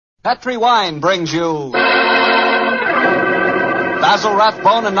Petri Wine brings you Basil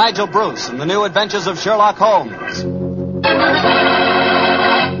Rathbone and Nigel Bruce in the new adventures of Sherlock Holmes.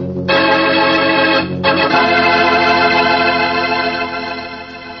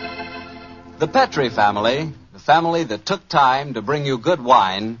 The Petri family, the family that took time to bring you good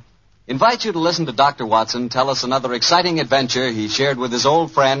wine, invites you to listen to Dr. Watson tell us another exciting adventure he shared with his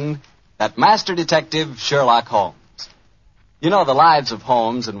old friend, that master detective, Sherlock Holmes. You know, the lives of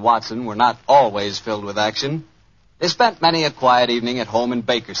Holmes and Watson were not always filled with action. They spent many a quiet evening at home in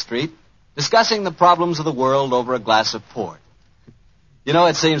Baker Street, discussing the problems of the world over a glass of port. You know,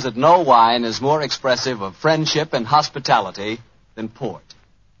 it seems that no wine is more expressive of friendship and hospitality than port.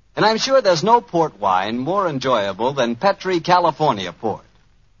 And I'm sure there's no port wine more enjoyable than Petri California port.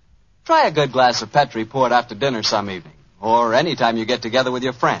 Try a good glass of Petri port after dinner some evening, or any time you get together with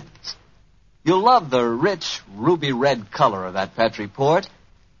your friends. You'll love the rich, ruby red color of that Petri port.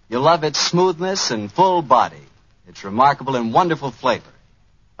 You'll love its smoothness and full body, its remarkable and wonderful flavor,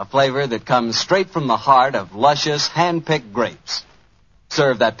 a flavor that comes straight from the heart of luscious, hand-picked grapes.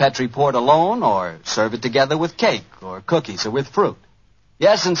 Serve that Petri port alone, or serve it together with cake or cookies or with fruit.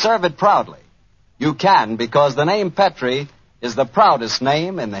 Yes, and serve it proudly. You can, because the name Petri is the proudest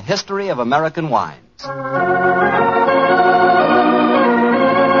name in the history of American wines.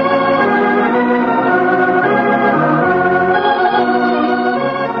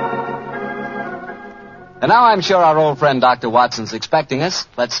 And now I'm sure our old friend Dr. Watson's expecting us.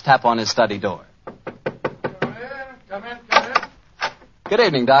 Let's tap on his study door. Come in. Good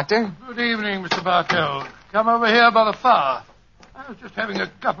evening, Doctor. Good evening, Mr. Bartell. Come over here by the fire. I was just having a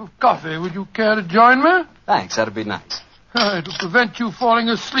cup of coffee. Would you care to join me? Thanks, that'd be nice. It'll prevent you falling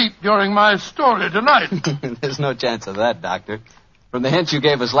asleep during my story tonight. There's no chance of that, Doctor. From the hint you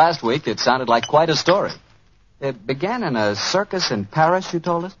gave us last week, it sounded like quite a story. It began in a circus in Paris, you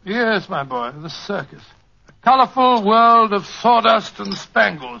told us? Yes, my boy, the circus. A colorful world of sawdust and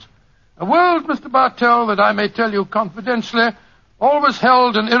spangles. A world, Mr. Bartell, that I may tell you confidentially, always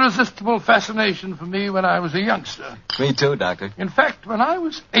held an irresistible fascination for me when I was a youngster. Me too, Doctor. In fact, when I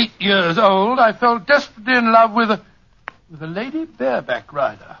was 8 years old, I fell desperately in love with a lady bareback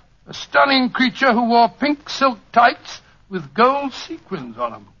rider. A stunning creature who wore pink silk tights with gold sequins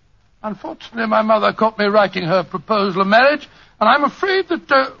on them. Unfortunately, my mother caught me writing her proposal of marriage, and I'm afraid that,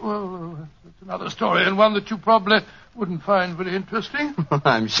 that's another story, and one that you probably wouldn't find very interesting.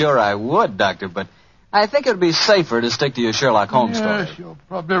 I'm sure I would, Doctor, but I think it would be safer to stick to your Sherlock Holmes story. Yes, you're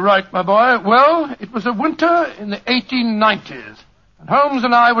probably right, my boy. Well, it was a winter in the 1890s, and Holmes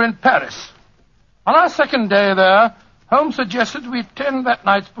and I were in Paris. On our second day there, Holmes suggested we attend that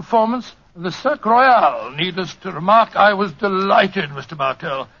night's performance of the Cirque Royale. Needless to remark, I was delighted, Mr.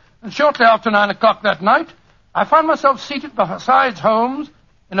 Bartell. And shortly after 9 o'clock that night, I found myself seated beside Holmes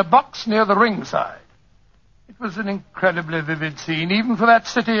in a box near the ringside. It was an incredibly vivid scene, even for that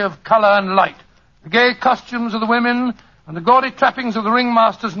city of color and light. The gay costumes of the women and the gaudy trappings of the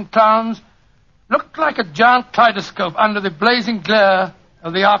ringmasters and clowns looked like a giant kaleidoscope under the blazing glare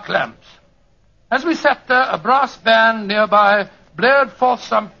of the arc lamps. As we sat there, a brass band nearby blared forth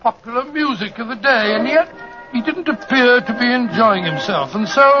some popular music of the day, and yet he didn't appear to be enjoying himself, and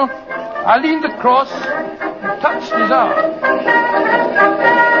so I leaned across and touched his arm.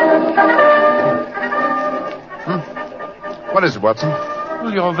 What is it, Watson?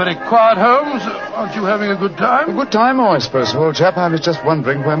 Well, you're very quiet, Holmes. Aren't you having a good time? A good time, I suppose, old chap. I was just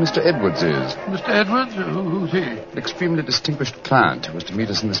wondering where Mr. Edwards is. Mr. Edwards? Who's he? An extremely distinguished client who was to meet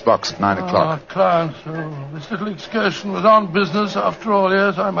us in this box at 9 o'clock. Client. So this little excursion was on business after all.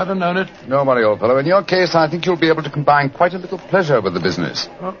 Yes, I might have known it. No worry, old fellow. In your case, I think you'll be able to combine quite a little pleasure with the business.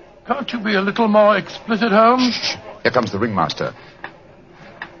 Well, can't you be a little more explicit, Holmes? Shh. Here comes the ringmaster.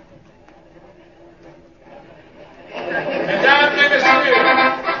 Mesdames et messieurs,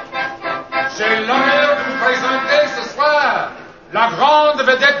 j'ai l'honneur de vous présenter ce soir la grande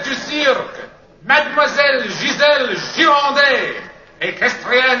vedette du cirque, Mademoiselle Gisèle Girondet,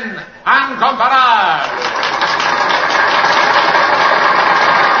 équestrienne incomparable.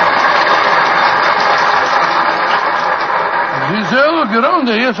 Giselle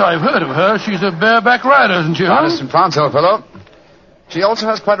Gironde, yes, I've heard of her. She's a bareback rider, isn't she, Holmes? Honest in France, old fellow. She also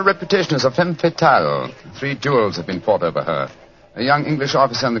has quite a reputation as a femme fatale. 3 duels have been fought over her. A young English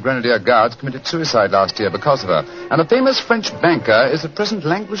officer in the Grenadier Guards committed suicide last year because of her. And a famous French banker is at present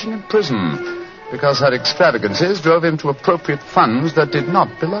languishing in prison because her extravagances drove him to appropriate funds that did not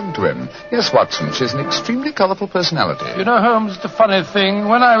belong to him. Yes, Watson, she's an extremely colorful personality. You know, Holmes, the funny thing,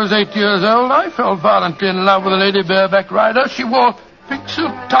 when I was 8 years old, I fell violently in love with a lady bareback rider. She wore pink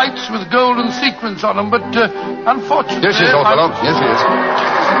silk tights with golden sequins on them, but unfortunately... Here she is, old fellow. Here she is.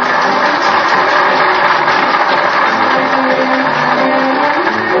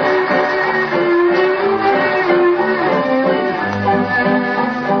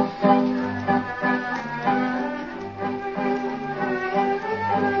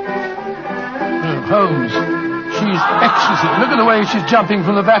 Holmes, she's exquisite. Look at the way she's jumping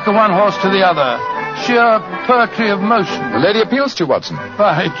from the back of one horse to the other. Sheer poetry of motion. The lady appeals to you, Watson.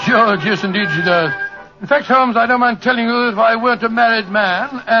 By George, yes, indeed she does. In fact, Holmes, I don't mind telling you that if I weren't a married man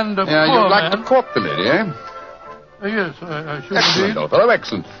and a poor you'd like man... to court the lady, eh? Yes, I should Excellent, indeed. old fellow,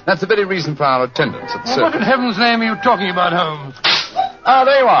 excellent. That's the very reason for our attendance at the Well, what in circus. heaven's name are you talking about, Holmes? Ah,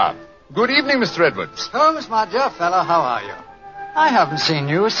 there you are. Good evening, Mr. Edwards. Holmes, my dear fellow, how are you? I haven't seen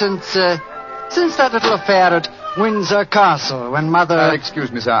you since that little affair at Windsor Castle when Mother...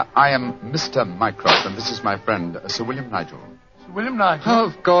 Excuse me, sir. I am Mr. Mycroft, and this is my friend, Sir William Nigel. Sir William Nigel. Oh,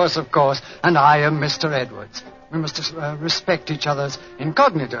 of course. And I am Mr. Edwards. We must respect each other's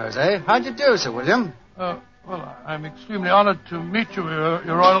incognitos, eh? How do you do, Sir William? Well, I'm extremely honored to meet you, Your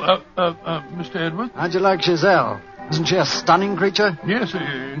Royal... Mr. Edwards. How'd you like Giselle? Isn't she a stunning creature? Yes,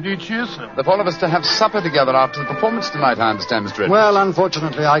 indeed she is, sir. The four of us to have supper together after the performance tonight, I understand, Mr. Edwards. Well,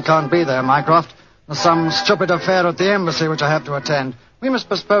 unfortunately, I can't be there, Mycroft. There's some stupid affair at the embassy which I have to attend. We must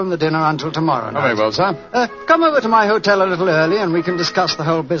postpone the dinner until tomorrow night. Oh, very well, sir. Come over to my hotel a little early and we can discuss the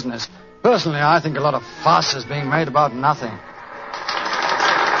whole business. Personally, I think a lot of fuss is being made about nothing.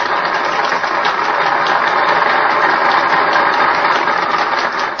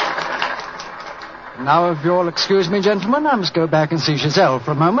 Now, if you'll excuse me, gentlemen, I must go back and see Giselle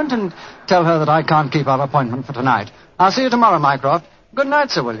for a moment and tell her that I can't keep our appointment for tonight. I'll see you tomorrow, Mycroft. Good night,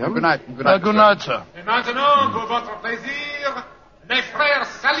 Sir William. Good night. Good night, sir. Et maintenant, pour votre plaisir, les frères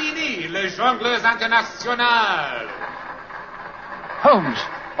Salini, les jongleurs internationaux. Holmes,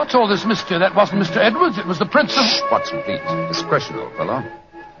 what's all this mystery? That wasn't Mr. Edwards. It was the Prince of... Watson, please. Discretion, old fellow.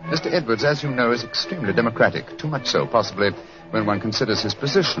 Mr. Edwards, as you know, is extremely democratic. Too much so, possibly, when one considers his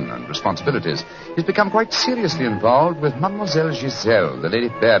position and responsibilities. He's become quite seriously involved with Mademoiselle Giselle, the lady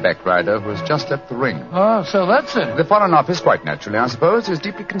bareback rider who has just left the ring. Oh, so that's it. The Foreign Office, quite naturally, I suppose, is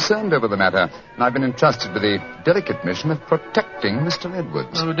deeply concerned over the matter, and I've been entrusted with the delicate mission of protecting Mr.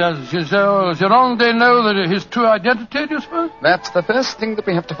 Edwards. Oh, does Giselle Gironde know that his true identity, do you suppose? That's the first thing that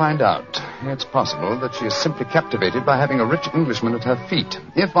we have to find out. It's possible that she is simply captivated by having a rich Englishman at her feet.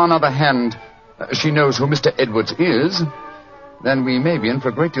 If, on the other hand, she knows who Mr. Edwards is, then we may be in for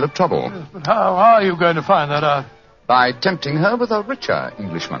a great deal of trouble. Yes, but how are you going to find that out? By tempting her with a richer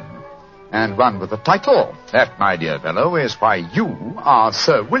Englishman. And one with a title. That, my dear fellow, is why you are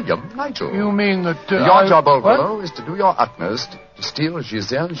Sir William Nigel. You mean that... Your job, old what? fellow, is to do your utmost to steal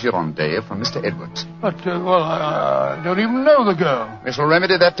Giselle Gironde from Mr. Edwards. But, I don't even know the girl. We shall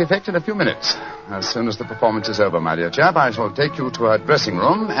remedy that defect in a few minutes. As soon as the performance is over, my dear chap, I shall take you to her dressing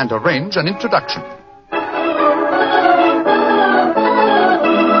room and arrange an introduction.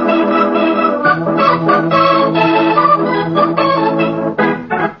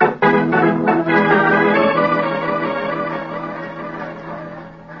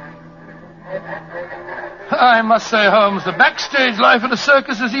 I must say, Holmes, the backstage life at a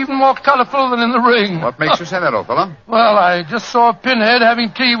circus is even more colorful than in the ring. What makes you say that, old fellow? Well, I just saw a pinhead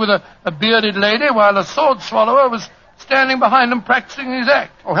having tea with a bearded lady while a sword swallower was standing behind him practicing his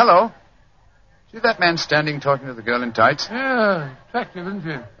act. Oh, hello. See that man standing talking to the girl in tights? Yeah, attractive, isn't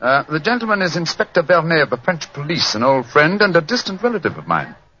she? The gentleman is Inspector Vernet of the French police, an old friend and a distant relative of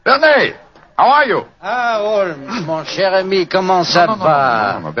mine. Vernet, how are you? Ah, Holmes, mon cher ami, comment ça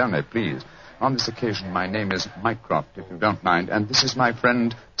va? No, Vernet, please. On this occasion, my name is Mycroft, if you don't mind, and this is my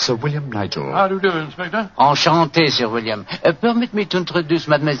friend, Sir William Nigel. How do you do, Inspector? Enchanté, Sir William. Permit me to introduce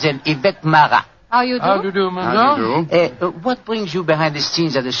Mademoiselle Yvette Marat. How you do? How do you do, How do madame? you do? What brings you behind the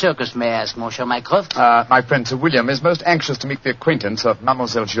scenes at the circus, may I ask, mon cher Mycroft? My friend Sir William is most anxious to make the acquaintance of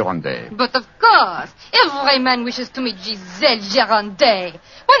Mademoiselle Gironde. But of course, every man wishes to meet Giselle Gironde.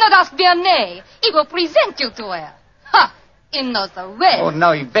 Why not ask Vernet? He will present you to her. Ha! He knows her well. Oh,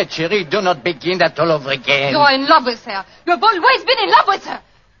 no, Yvette, chérie, do not begin that all over again. You're in love with her. You've always been in love with her.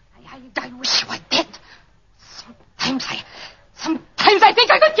 I wish you were dead. Sometimes I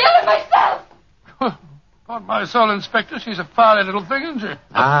think I could kill her myself. Upon my soul, Inspector, she's a fiery little thing, isn't she?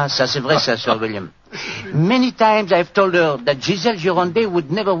 Ah, ça c'est vrai, ça, Sir William. Many times I've told her that Giselle Gironde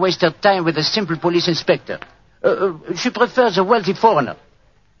would never waste her time with a simple police inspector. She prefers a wealthy foreigner.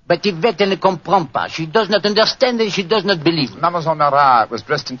 But Yvette ne comprend pas. She does not understand and she does not believe. Mademoiselle Marat was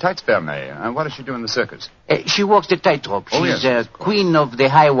dressed in tights, Vernet. And what does she do in the circus? She walks the tightrope. Oh, She's yes, queen of the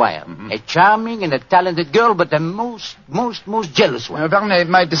high wire. A charming and a talented girl, but a most jealous one. Vernet,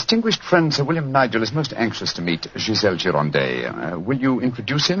 my distinguished friend Sir William Nigel is most anxious to meet Giselle Gironde. Will you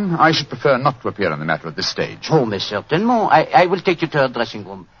introduce him? I should prefer not to appear on the matter at this stage. Oh, mais certainement. I will take you to her dressing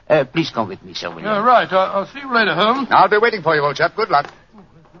room. Please come with me, Sir William. Yeah, right. I'll see you later, Holmes. I'll be waiting for you, old chap. Good luck.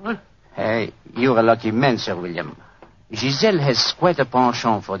 You're a lucky man, Sir William. Giselle has quite a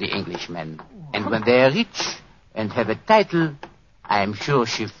penchant for the Englishman. And when they are rich and have a title, I am sure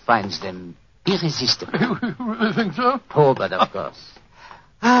she finds them irresistible. You really think so? Oh, but of course.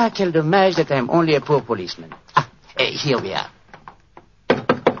 Quel dommage that I am only a poor policeman. Here we are.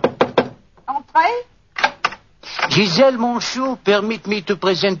 Entrez. Giselle Monchou, permit me to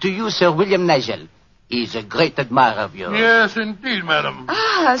present to you Sir William Nigel. He is a great admirer of yours. Yes, indeed, madam.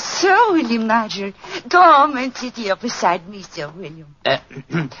 Ah, Sir William Nigel. Come and sit here beside me, Sir William.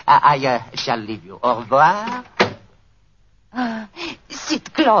 I shall leave you. Au revoir.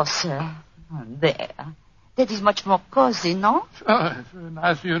 Sit closer. There. That is much more cozy, no? Oh, it's very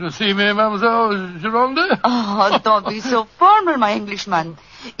nice of you to see me, Mademoiselle Gironde. Oh, don't be so formal, my Englishman.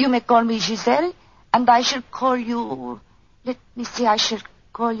 You may call me Giselle, and I shall call you... Let me see, I shall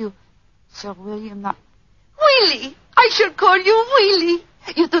call you Sir William... Willie! I shall call you Willie.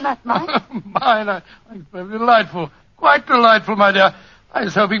 You do not mind? Mine, it's very delightful. Quite delightful, my dear. I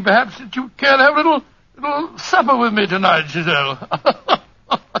was hoping perhaps that you care to have a little supper with me tonight, Giselle.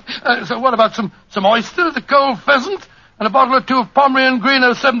 So what about some oysters, a cold pheasant, and a bottle or two of Pomeranian Green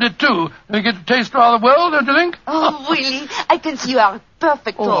 072? You get to taste rather well, don't you think? Oh, Willie, I can see you are a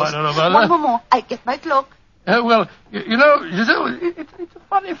perfect host. I don't know about One that. moment, I get my cloak. Well, you know, Giselle, it's a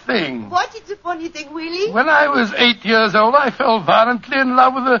funny thing. What is the funny thing, Willie? When I was 8 years old, I fell violently in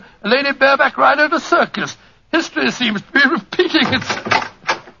love with a lady bareback rider at a circus. History seems to be repeating itself.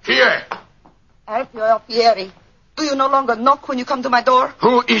 Here. Alfieri, do you no longer knock when you come to my door?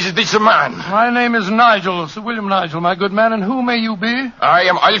 Who is this man? My name is Nigel, Sir William Nigel, my good man, and who may you be? I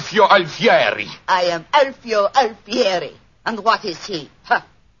am Alfio Alfieri. I am Alfio Alfieri. And what is he?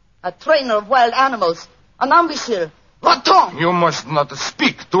 A trainer of wild animals. An imbecile. Va-t'en! You must not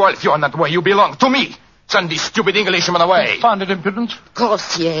speak to Alfio in that way. You belong to me. Send this stupid Englishman away. Confounded impudence.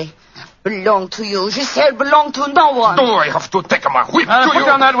 Grossier. Belong to you. Giselle belong to no one. Do I have to take my whip to Put you?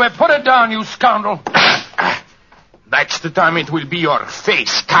 down that way. Put it down, you scoundrel. Next time it will be your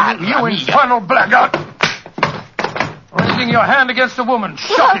face, Carl. You infernal blackguard. Raising your hand against a woman.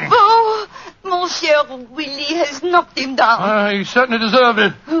 Shocking. Bravo! Monsieur Willie has knocked him down. He certainly deserved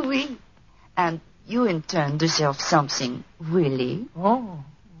it. Oui. And you in turn deserve something, Willie. Oh,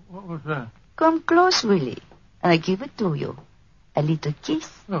 what was that? Come close, Willie, and I give it to you. A little kiss.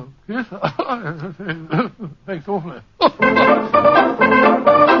 Oh, kiss? Thanks awfully.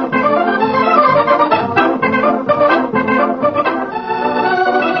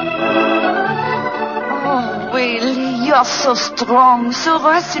 Oh, Willie, you are so strong, so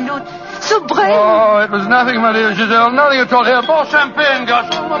resolute, so brave. Oh, it was nothing, my dear Giselle. Nothing at all. Here, more champagne, Gus.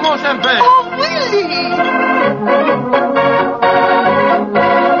 More champagne. Oh, Willie!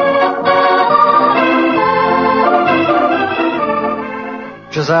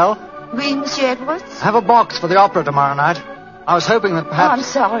 Giselle, Oui, Monsieur Edwards? have a box for the opera tomorrow night. I was hoping that Oh, I'm perhaps...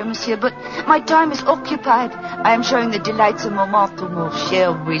 sorry, Monsieur, but my time is occupied. I am showing the delights of moment to mon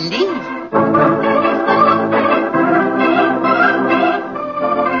cher Willie.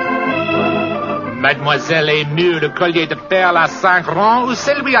 Mademoiselle aime mieux le collier de perles à 5 rangs ou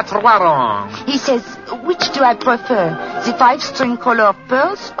celui à 3 rangs? He says, which do I prefer, the 5-string color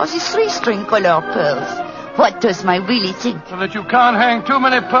pearls or the 3-string color pearls? What does my Willie think? So that you can't hang too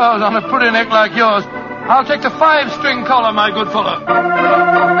many pearls on a pretty neck like yours. I'll take the 5-string collar, my good fellow.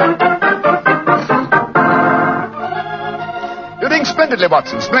 You're doing splendidly,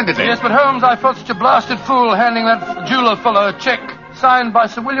 Watson, splendidly. Yes, but Holmes, I felt such a blasted fool handing that jeweler fellow a check signed by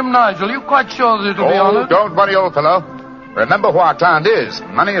Sir William Nigel. You quite sure that it'll be honored? Don't worry, old fellow. Remember who our client is.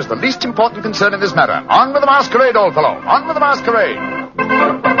 Money is the least important concern in this matter. On with the masquerade, old fellow. On with the masquerade.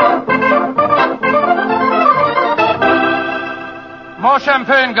 More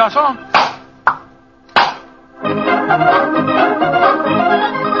champagne, garçon.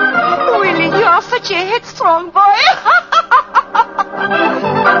 Willie, you are such a headstrong boy.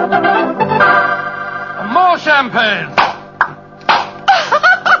 More champagne.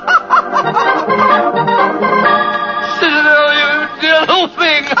 Citadel, you dear little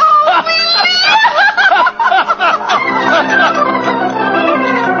thing.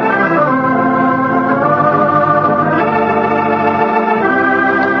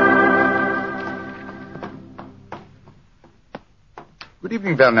 Good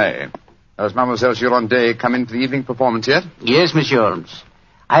evening, Vernet. Has Mademoiselle Gironde come in for the evening performance yet? Yes, Monsieur Holmes.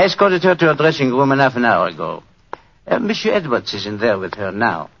 I escorted her to her dressing room half an hour ago. Monsieur Edwards is in there with her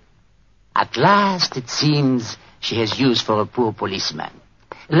now. At last, it seems, she has use for a poor policeman.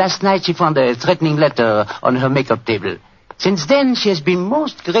 Last night she found a threatening letter on her makeup table. Since then, she has been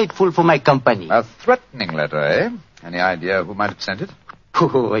most grateful for my company. A threatening letter, eh? Any idea who might have sent it?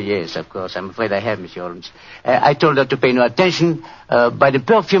 Oh, yes, of course. I'm afraid I have, Monsieur Holmes. I told her to pay no attention. By the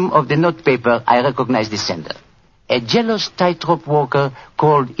perfume of the notepaper, I recognized the sender. A jealous tightrope walker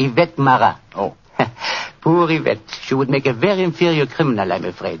called Yvette Marat. Oh. Poor Yvette. She would make a very inferior criminal, I'm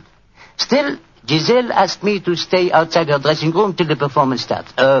afraid. Still, Giselle asked me to stay outside her dressing room till the performance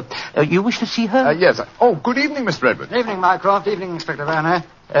starts. You wish to see her? Yes. Oh, good evening, Mr. Edwards. Evening, Mycroft. Evening, Inspector Werner.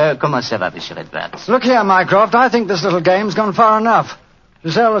 Comment ça va, Monsieur Edwards? Look here, Mycroft. I think this little game's gone far enough.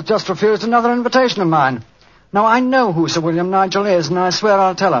 Giselle has just refused another invitation of mine. Now, I know who Sir William Nigel is, and I swear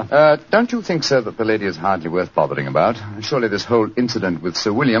I'll tell her. Don't you think, sir, that the lady is hardly worth bothering about? Surely this whole incident with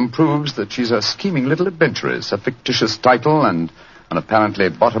Sir William proves that she's a scheming little adventuress. A fictitious title and an apparently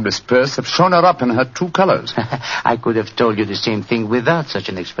bottomless purse have shown her up in her true colors. I could have told you the same thing without such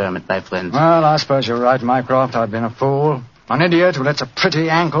an experiment, my friend. Well, I suppose you're right, Mycroft. I've been a fool. An idiot who lets a pretty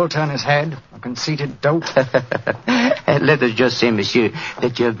ankle turn his head. A conceited dope. Let us just say, monsieur,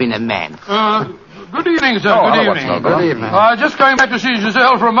 that you have been a man. Good evening, sir. Oh, good hello, evening. Watson. Good evening. Just going back to see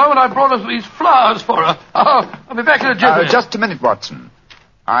Giselle for a moment, I brought us these flowers for her. I'll be back in a jiffy. Just a minute, Watson.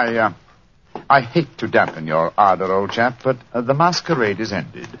 I hate to dampen your ardor, old chap, but the masquerade is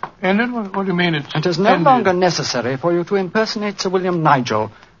ended. Ended? What do you mean it's It is no ended? longer necessary for you to impersonate Sir William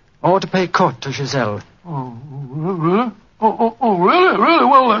Nigel or to pay court to Giselle. Oh, really? Really? Really?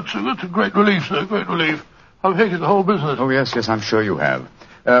 Well, that's a great relief, sir. Great relief. I've hated the whole business. Oh, yes, I'm sure you have.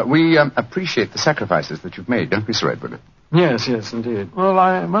 We appreciate the sacrifices that you've made, don't we, Sir Edward? Yes, indeed. Well,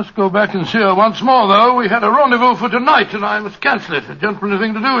 I must go back and see her once more, though. We had a rendezvous for tonight, and I must cancel it. A gentlemanly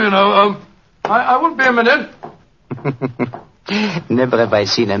thing to do, you know. I won't be a minute. Never have I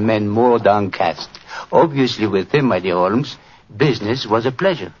seen a man more downcast. Obviously, with him, my dear Holmes, business was a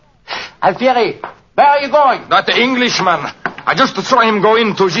pleasure. Alfieri, where are you going? That Englishman. I just saw him go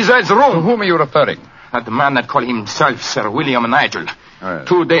into Giselle's room. To whom are you referring? That man that called himself Sir William Nigel.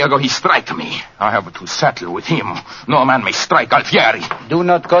 2 days ago he struck me. I have to settle with him. No man may strike Alfieri. Do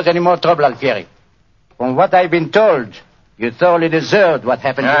not cause any more trouble, Alfieri. From what I've been told, you thoroughly deserved what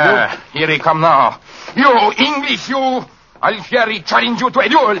happened to you. Here he come now. You, English, you. Alfieri challenge you to a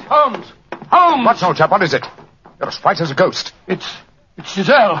duel. Holmes! What, old chap? What is it? You're as white as a ghost. It's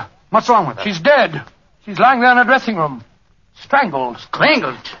Giselle. What's wrong with her? She's dead. She's lying there in her dressing room. Strangled.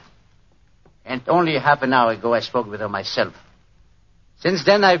 Strangled? And only half an hour ago I spoke with her myself. Since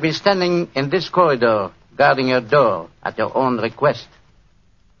then I've been standing in this corridor, guarding her door at her own request.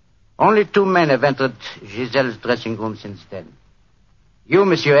 Only 2 men have entered Giselle's dressing room since then. You,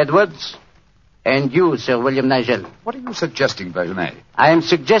 Monsieur Edwards, and you, Sir William Nigel. What are you suggesting, Bergenet? I am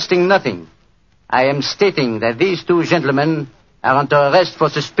suggesting nothing. I am stating that these 2 gentlemen are under arrest for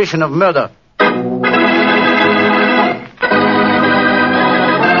suspicion of murder.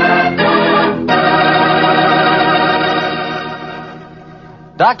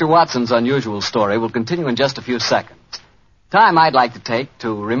 Dr. Watson's unusual story will continue in just a few seconds. Time I'd like to take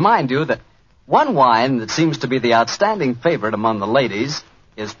to remind you that one wine that seems to be the outstanding favorite among the ladies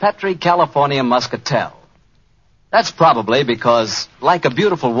is Petri California Muscatel. That's probably because, like a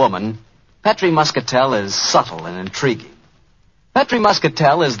beautiful woman, Petri Muscatel is subtle and intriguing. Petri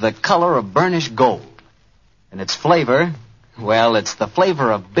Muscatel is the color of burnished gold. And its flavor, well, it's the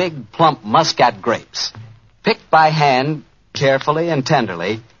flavor of big, plump Muscat grapes, picked by hand carefully and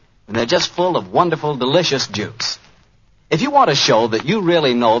tenderly, and they're just full of wonderful, delicious juice. If you want to show that you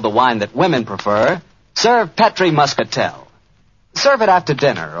really know the wine that women prefer, serve Petri Muscatel. Serve it after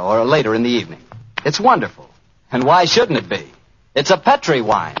dinner or later in the evening. It's wonderful. And why shouldn't it be? It's a Petri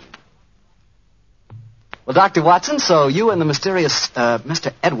wine. Well, Dr. Watson, so you and the mysterious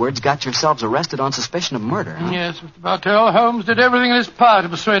Mr. Edwards got yourselves arrested on suspicion of murder, huh? Yes, Mr. Bartell. Holmes did everything in his power to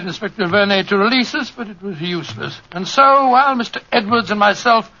persuade Inspector Vernet to release us, but it was useless. And so, while Mr. Edwards and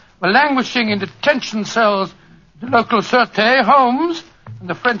myself were languishing in detention cells at the local Sûreté, Holmes and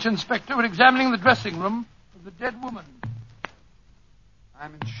the French inspector were examining the dressing room of the dead woman.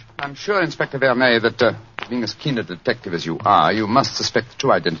 I'm sure, Inspector Vernet, that being as keen a detective as you are, you must suspect the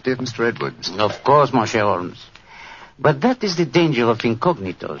true identity of Mr. Edwards. Of course, Monsieur Holmes. But that is the danger of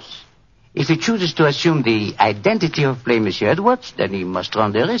incognitos. If he chooses to assume the identity of plain Monsieur Edwards, then he must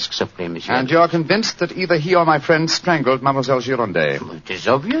run the risks of plain Monsieur And Edwards. you're convinced that either he or my friend strangled Mademoiselle Girondet? It is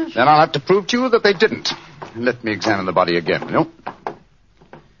obvious. Then I'll have to prove to you that they didn't. Let me examine the body again, will you?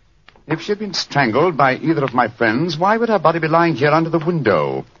 If she had been strangled by either of my friends, why would her body be lying here under the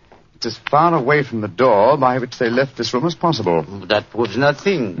window? It's as far away from the door by which they left this room as possible. That proves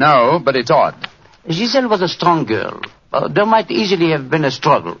nothing. No, but it's odd. Giselle was a strong girl. There might easily have been a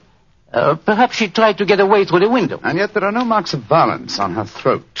struggle. Perhaps she tried to get away through the window. And yet there are no marks of violence on her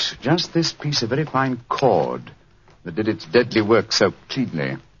throat. Just this piece of very fine cord. that did its deadly work so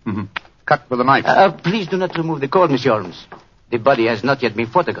cleanly. Cut with a knife. Please do not remove the cord, Monsieur Holmes. The body has not yet been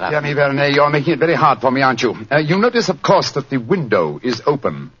photographed. Jeremy Vernet, you're making it very hard for me, aren't you? You notice, of course, that the window is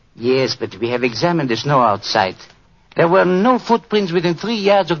open. Yes, but we have examined the snow outside. There were no footprints within 3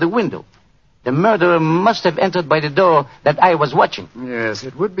 yards of the window. The murderer must have entered by the door that I was watching. Yes,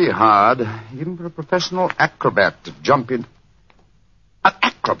 it would be hard, even for a professional acrobat to jump in. An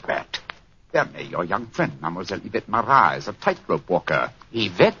acrobat? Vernet, your young friend, Mademoiselle Yvette Marat, is a tightrope walker.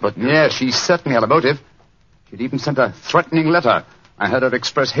 Yvette, but... Yes, she certainly had a motive. She'd even sent a threatening letter. I heard her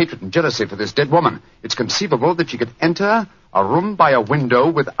express hatred and jealousy for this dead woman. It's conceivable that she could enter a room by a window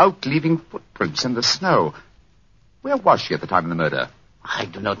without leaving footprints in the snow. Where was she at the time of the murder? I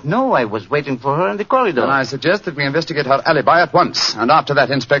do not know. I was waiting for her in the corridor. Then I suggest that we investigate her alibi at once. And after that,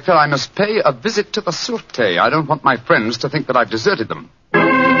 Inspector, I must pay a visit to the Sûreté. I don't want my friends to think that I've deserted them.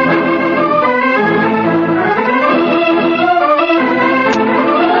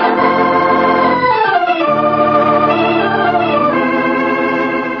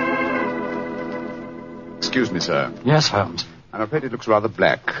 Excuse me, sir. Yes, Holmes. I'm afraid it looks rather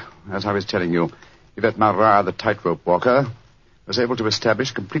black. As I was telling you, Yvette Marat, the tightrope walker, was able to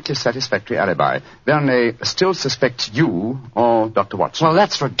establish a completely satisfactory alibi. Vernet still suspects you or Dr. Watson. Well,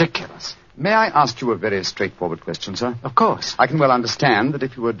 that's ridiculous. May I ask you a very straightforward question, sir? Of course. I can well understand that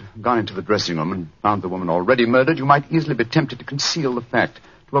if you had gone into the dressing room and found the woman already murdered, you might easily be tempted to conceal the fact,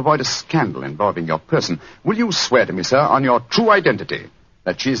 to avoid a scandal involving your person. Will you swear to me, sir, on your true identity,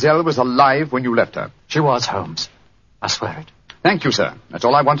 that Giselle was alive when you left her? She was, Holmes. I swear it. Thank you, sir. That's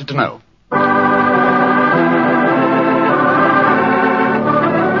all I wanted to know.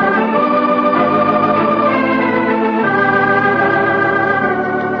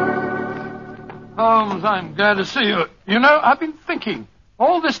 Holmes, I'm glad to see you. You know, I've been thinking.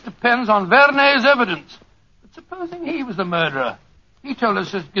 All this depends on Vernet's evidence. But supposing he was the murderer. He told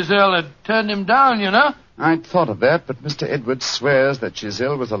us that Giselle had turned him down, you know. I'd thought of that, but Mr. Edwards swears that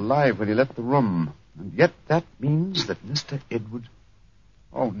Giselle was alive when he left the room. And yet that means that Mr. Edwards...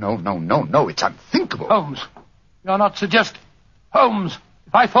 Oh, no, it's unthinkable. Holmes, you're not suggesting. Holmes,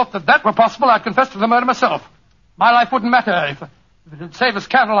 if I thought that were possible, I'd confess to the murder myself. My life wouldn't matter if it had saved a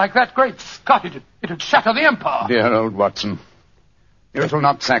scandal like that. Great Scott, it'd shatter the empire. Dear old Watson, you shall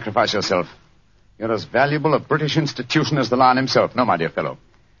not sacrifice yourself. You're as valuable a British institution as the Lion himself. No, my dear fellow.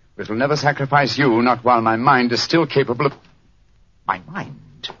 We shall never sacrifice you, not while my mind is still capable of... My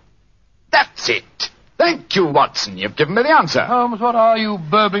mind? That's it! Thank you, Watson. You've given me the answer. Holmes, what are you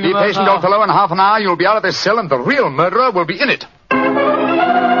burbling about? Be patient, now? old fellow. In half an hour, you'll be out of this cell, and the real murderer will be in it.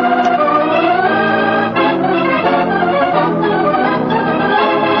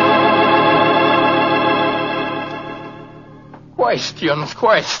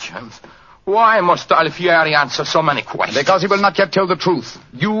 Questions. Why must Alfieri answer so many questions? Because he will not yet tell the truth.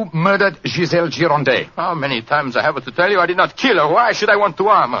 You murdered Giselle Girondet. How many times I have to tell you I did not kill her? Why should I want to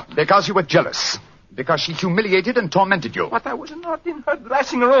harm her? Because you were jealous. Because she humiliated and tormented you. But I was not in her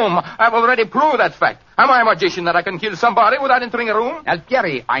dressing room. I've already proved that fact. Am I a magician that I can kill somebody without entering a room?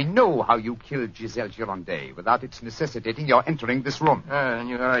 Alfieri, I know how you killed Giselle Girondet without its necessitating your entering this room.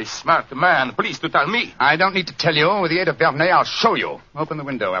 You're a smart man. Please to tell me. I don't need to tell you. With the aid of Vernet, I'll show you. Open the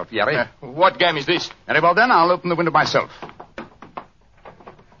window, Alfieri. What game is this? Very well, then. I'll open the window myself.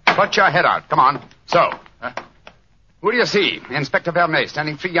 Put your head out. Come on. So. Who do you see? Inspector Vernet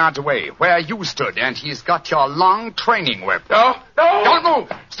standing 3 yards away, where you stood, and he's got your long training whip. No! Don't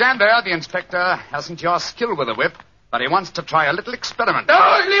move! Stand there. The inspector hasn't your skill with a whip, but he wants to try a little experiment.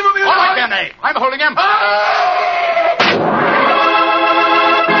 No, leave him alone! All right, Vernet. I'm holding him.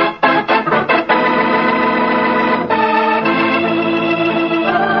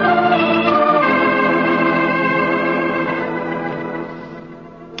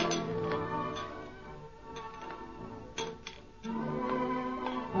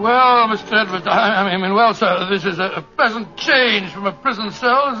 Well, Mr. Edwards, well, sir, this is a pleasant change from a prison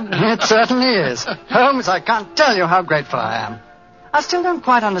cell, isn't it? It certainly is. Holmes, I can't tell you how grateful I am. I still don't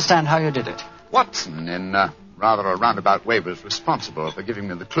quite understand how you did it. Watson, in rather a roundabout way, was responsible for giving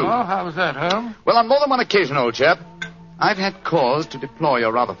me the clue. Oh, how was that, Holmes? Well, on more than one occasion, old chap, I've had cause to deplore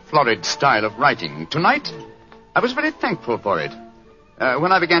your rather florid style of writing. Tonight, I was very thankful for it.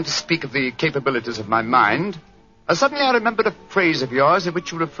 When I began to speak of the capabilities of my mind... suddenly I remembered a phrase of yours in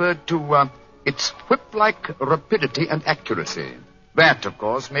which you referred to its whip-like rapidity and accuracy. That, of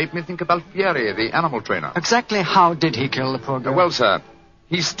course, made me think of Alfieri, the animal trainer. Exactly how did he kill the poor girl? Well, sir,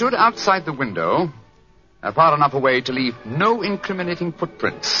 he stood outside the window, far enough away to leave no incriminating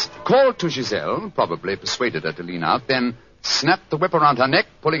footprints. Called to Giselle, probably persuaded her to lean out, then snapped the whip around her neck,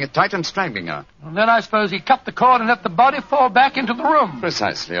 pulling it tight and strangling her. And then I suppose he cut the cord and let the body fall back into the room.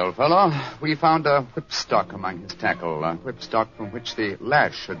 Precisely, old fellow. We found a whipstock among his tackle, a whipstock from which the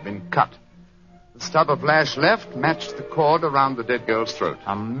lash had been cut. The stub of lash left matched the cord around the dead girl's throat.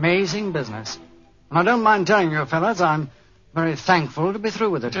 Amazing business. And I don't mind telling you, fellas, I'm very thankful to be through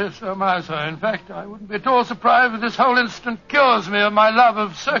with it. Yes, so am I, sir. In fact, I wouldn't be at all surprised if this whole incident cures me of my love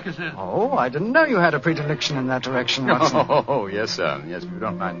of circuses. Oh, I didn't know you had a predilection in that direction, Watson. Oh, yes, sir. Yes, if you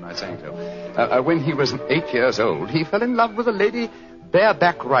don't mind my saying so. When he was 8 years old, he fell in love with a lady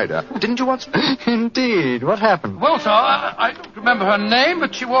bareback rider. Didn't you, Watson? Indeed. What happened? Well, sir, I don't remember her name,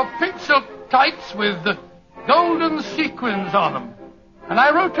 but she wore pink silk tights with golden sequins on them. And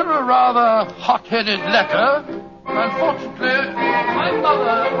I wrote her a rather hot-headed letter. Unfortunately, my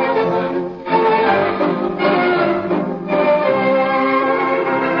mother...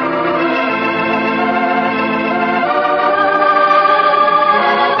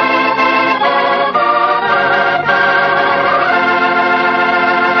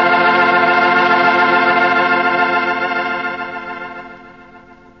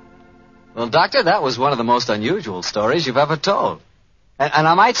 Well, Doctor, that was one of the most unusual stories you've ever told. And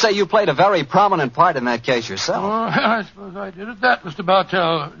I might say you played a very prominent part in that case yourself. Oh, I suppose I did at that, Mr.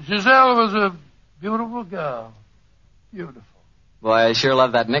 Bartell. Giselle was a beautiful girl. Beautiful. Boy, I sure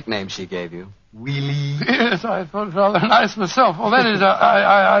love that nickname she gave you. Wheelie. Yes, I thought it rather nice myself. Well, that is,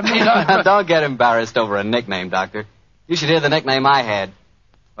 I mean... Don't get embarrassed over a nickname, Doctor. You should hear the nickname I had.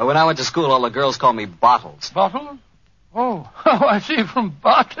 When I went to school, all the girls called me Bottles. Bottles? Oh, I see, from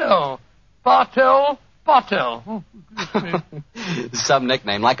Bartell. Bartell. Oh, some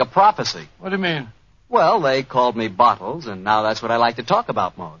nickname, like a prophecy. What do you mean? Well, they called me Bottles, and now that's what I like to talk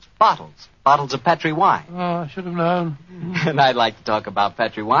about most. Bottles. Bottles of Petri wine. Oh, I should have known. And I'd like to talk about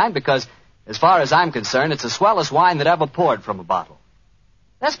Petri wine because, as far as I'm concerned, it's the swellest wine that ever poured from a bottle.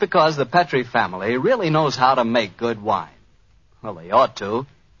 That's because the Petri family really knows how to make good wine. Well, they ought to.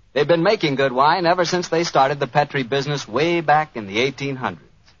 They've been making good wine ever since they started the Petri business way back in the 1800s.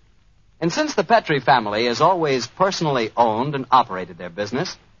 And since the Petri family has always personally owned and operated their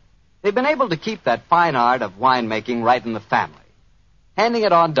business, they've been able to keep that fine art of winemaking right in the family, handing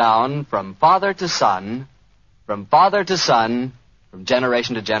it on down from father to son, from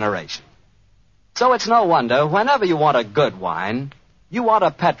generation to generation. So it's no wonder, whenever you want a good wine, you want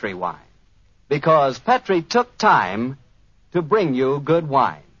a Petri wine, because Petri took time to bring you good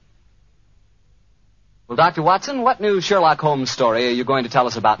wine. Well, Dr. Watson, what new Sherlock Holmes story are you going to tell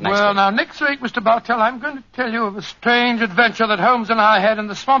us about next week? Well, now, next week, Mr. Bartell, I'm going to tell you of a strange adventure that Holmes and I had in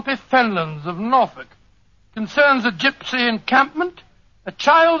the swampy fenlands of Norfolk. It concerns a gypsy encampment, a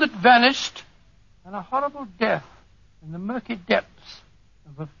child that vanished, and a horrible death in the murky depths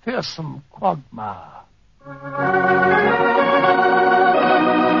of a fearsome quagmire.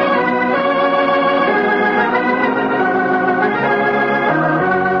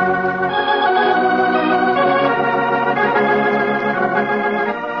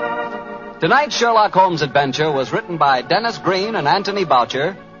 Tonight's Sherlock Holmes adventure was written by Dennis Green and Anthony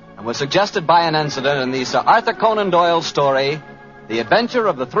Boucher and was suggested by an incident in the Sir Arthur Conan Doyle story, The Adventure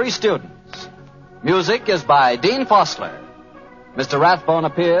of the Three Students. Music is by Dean Fostler. Mr. Rathbone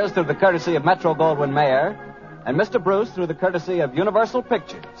appears through the courtesy of Metro-Goldwyn-Mayer, and Mr. Bruce through the courtesy of Universal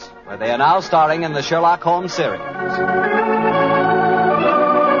Pictures, where they are now starring in the Sherlock Holmes series.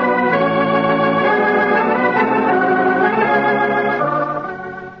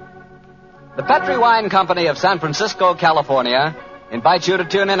 The Petri Wine Company of San Francisco, California, invites you to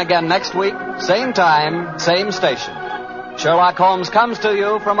tune in again next week, same time, same station. Sherlock Holmes comes to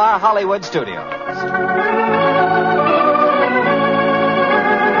you from our Hollywood studios.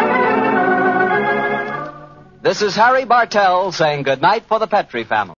 This is Harry Bartell saying goodnight for the Petri family.